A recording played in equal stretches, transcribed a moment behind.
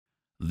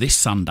This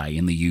Sunday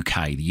in the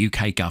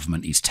UK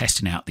government is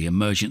testing out the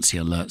emergency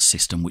alert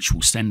system, which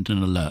will send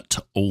an alert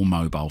to all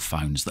mobile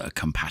phones that are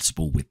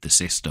compatible with the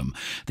system.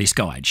 This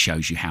guide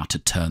shows you how to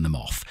turn them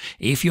off.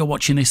 If you're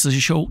watching this as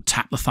a short,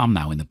 tap the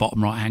thumbnail in the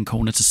bottom right hand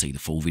corner to see the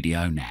full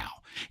video now.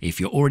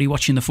 If you're already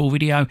watching the full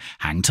video,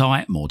 hang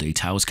tight, more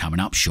details coming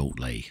up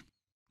shortly.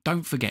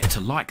 Don't forget to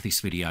like this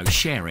video,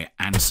 share it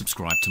and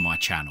subscribe to my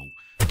channel.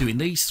 Doing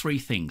these three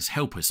things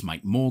help us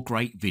make more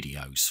great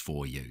videos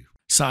for you.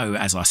 So,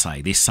 as I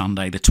say, this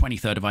Sunday, the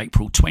 23rd of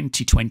April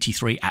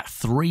 2023 at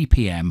 3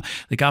 p.m,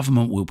 the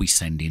government will be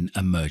sending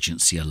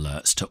emergency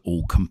alerts to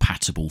all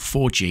compatible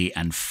 4G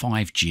and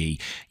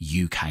 5G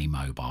UK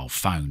mobile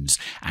phones.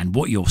 And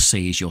what you'll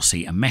see is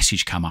a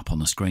message come up on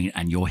the screen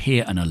and you'll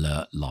hear an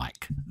alert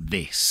like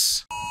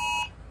this.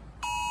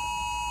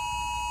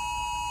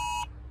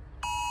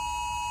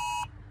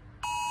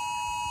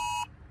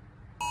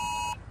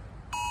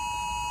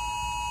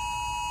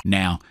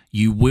 Now,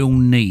 you will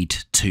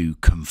need to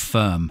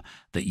confirm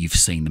that you've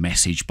seen the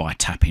message by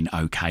tapping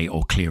OK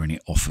or clearing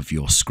it off of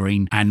your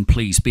screen. And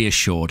please be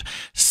assured,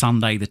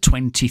 Sunday the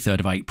 23rd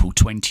of April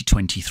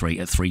 2023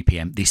 at 3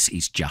 p.m, this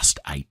is just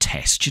a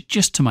test,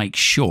 just to make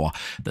sure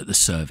that the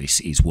service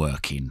is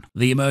working.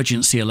 The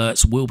emergency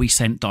alerts will be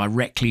sent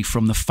directly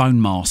from the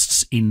phone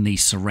masts in the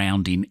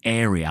surrounding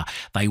area.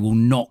 They will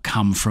not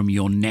come from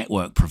your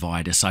network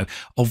provider. So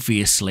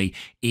obviously,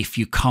 if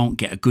you can't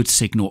get a good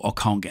signal or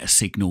can't get a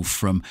signal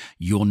from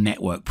your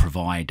network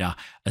provider,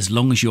 as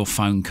long as your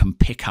phone can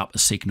pick up a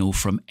signal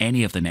from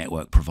any of the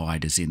network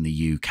providers in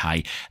the UK,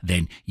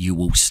 then you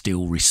will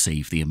still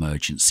receive the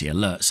emergency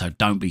alert. So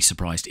don't be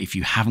surprised if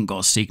you haven't got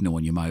a signal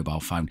on your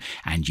mobile phone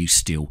and you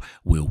still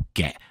will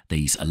get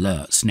these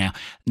alerts.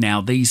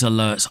 Now these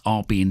alerts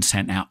are being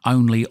sent out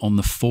only on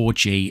the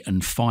 4G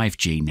and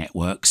 5G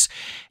networks.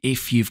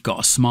 If you've got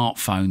a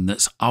smartphone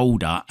that's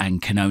older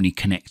and can only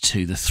connect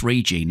to the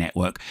 3G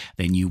network,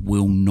 then you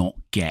will not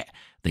get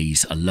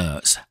these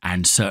alerts,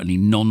 and certainly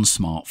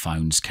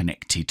non-smartphones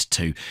connected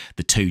to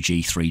the 2G,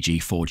 3G,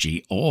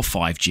 4G or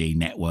 5G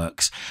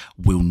networks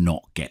will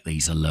not get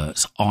these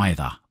alerts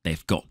either.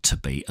 They've got to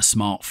be a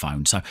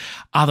smartphone. So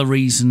other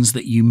reasons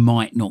that you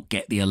might not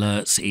get the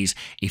alerts is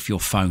if your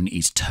phone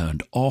is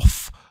turned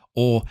off,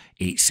 or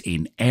it's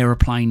in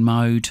aeroplane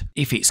mode,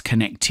 if it's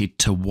connected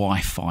to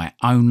Wi-Fi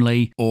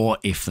only, or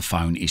if the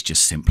phone is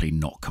just simply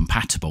not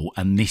compatible.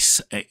 And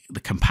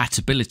the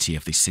compatibility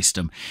of this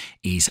system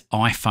is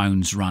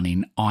iPhones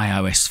running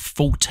iOS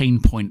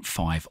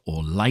 14.5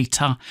 or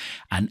later,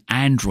 and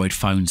Android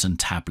phones and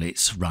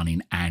tablets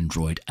running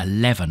Android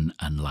 11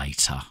 and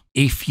later.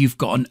 If you've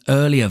got an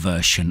earlier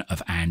version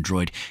of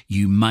Android,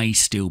 you may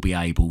still be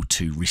able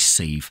to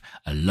receive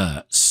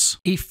alerts.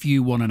 If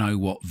you want to know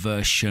what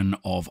version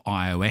of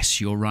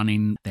iOS you're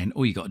running, then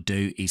all you got to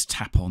do is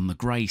tap on the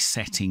grey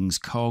settings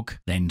cog,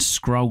 then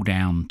scroll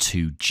down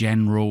to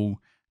General,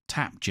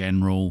 tap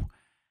General,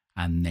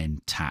 and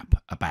then tap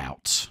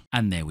About.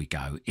 And there we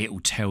go. It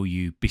will tell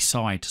you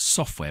beside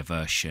software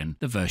version,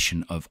 the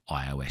version of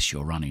iOS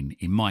you're running.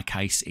 In my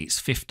case, it's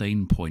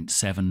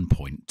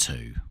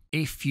 15.7.2.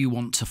 If you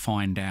want to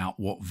find out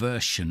what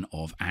version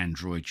of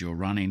Android you're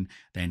running,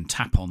 then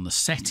tap on the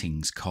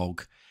settings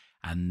cog,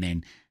 and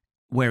then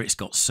where it's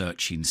got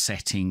searching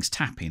settings,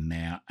 tap in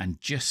there and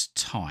just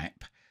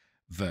type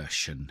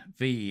version,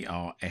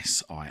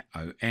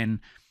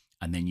 version,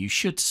 and then you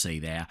should see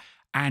there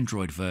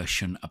Android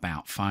version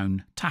about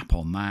phone. Tap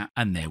on that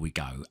and there we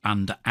go.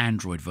 Under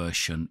Android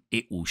version,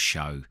 it will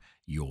show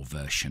your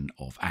version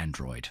of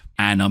Android.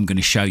 And I'm going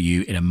to show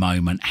you in a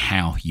moment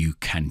how you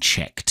can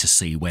check to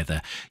see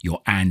whether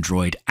your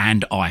Android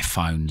and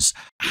iPhones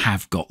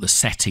have got the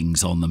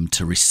settings on them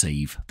to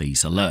receive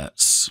these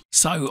alerts.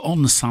 So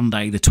on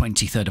Sunday, the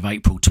 23rd of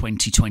April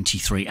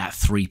 2023 at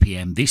 3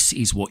 p.m, this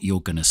is what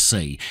you're going to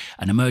see.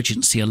 An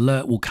emergency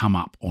alert will come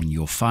up on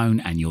your phone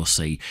and you'll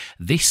see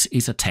this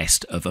is a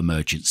test of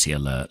emergency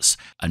alerts,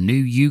 a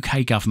new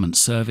UK government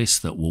service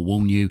that will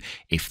warn you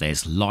if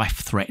there's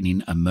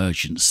life-threatening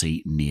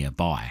emergency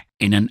nearby.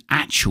 In an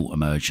actual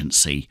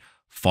emergency,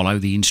 follow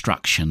the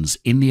instructions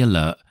in the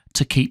alert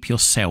to keep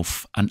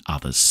yourself and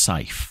others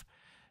safe.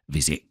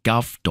 Visit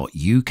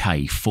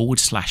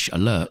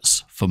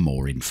gov.uk/alerts for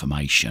more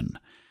information.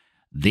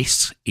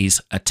 This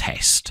is a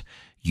test.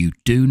 You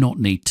do not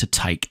need to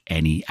take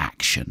any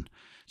action.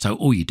 So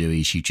all you do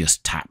is you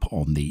just tap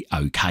on the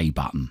OK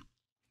button.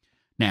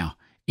 Now,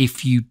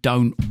 if you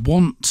don't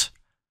want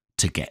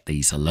to get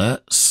these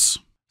alerts,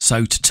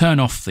 so to turn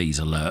off these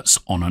alerts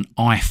on an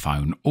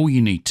iPhone, all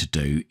you need to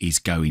do is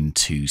go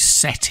into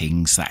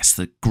settings, that's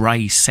the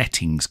grey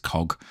settings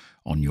cog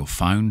on your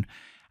phone,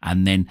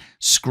 and then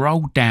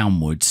scroll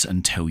downwards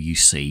until you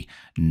see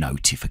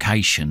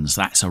notifications.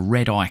 That's a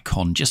red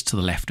icon just to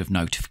the left of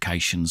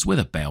notifications with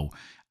a bell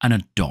and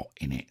a dot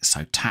in it.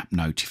 So tap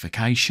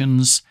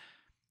notifications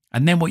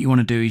And then what you want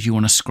to do is you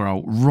want to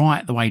scroll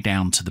right the way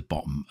down to the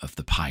bottom of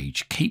the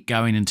page. Keep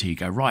going until you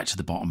go right to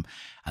the bottom.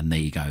 And there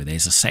you go.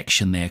 There's a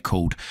section there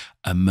called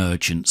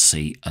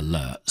emergency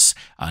alerts.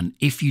 And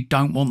if you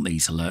don't want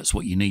these alerts,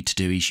 what you need to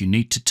do is you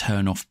need to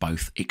turn off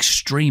both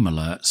extreme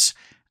alerts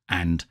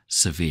and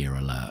severe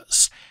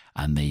alerts.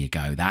 And there you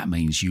go. That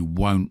means you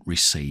won't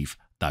receive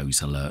those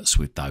alerts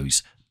with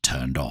those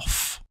turned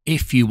off.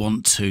 If you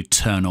want to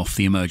turn off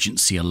the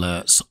emergency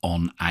alerts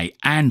on an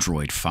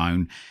Android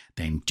phone,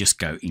 then just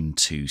go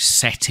into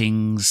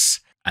settings,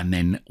 and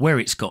then where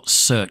it's got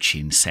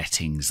searching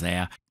settings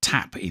there,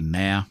 tap in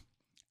there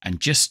and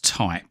just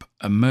type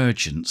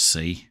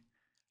emergency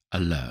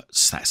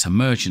alerts. That's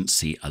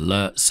emergency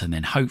alerts. And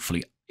then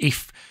hopefully,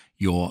 if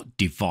your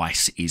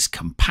device is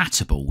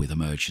compatible with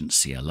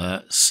emergency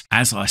alerts.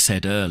 As I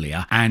said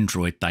earlier,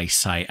 Android, they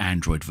say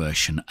Android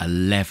version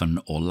 11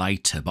 or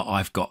later, but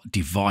I've got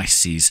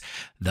devices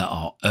that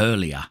are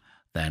earlier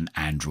than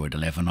Android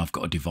 11. I've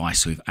got a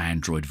device with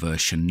Android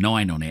version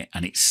 9 on it,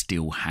 and it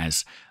still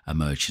has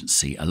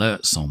emergency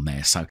alerts on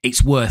there. So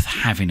it's worth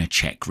having a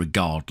check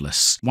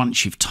regardless.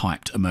 Once you've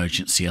typed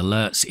emergency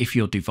alerts, if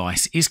your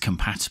device is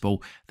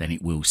compatible, then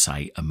it will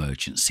say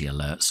emergency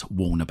alerts,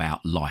 warn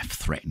about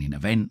life-threatening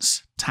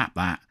events. Tap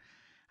that,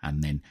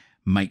 and then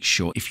make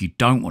sure, if you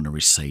don't want to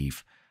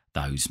receive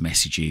those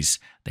messages,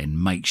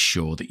 then make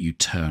sure that you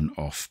turn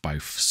off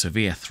both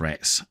severe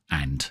threats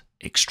and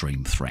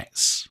extreme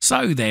threats.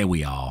 So there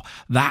we are.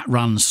 That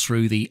runs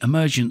through the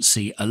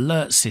emergency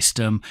alert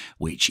system,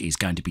 which is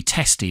going to be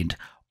tested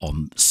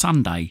on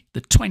Sunday,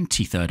 the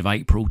 23rd of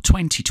April,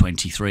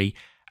 2023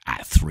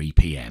 at 3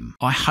 p.m.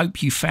 I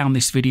hope you found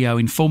this video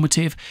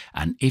informative,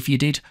 and if you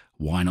did,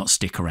 why not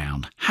stick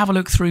around? Have a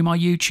look through my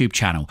YouTube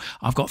channel.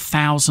 I've got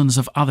thousands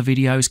of other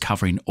videos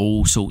covering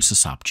all sorts of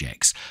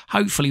subjects.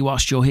 Hopefully,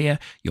 whilst you're here,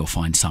 you'll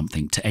find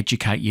something to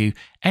educate you,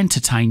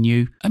 entertain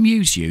you,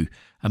 amuse you,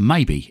 and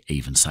maybe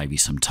even save you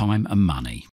some time and money.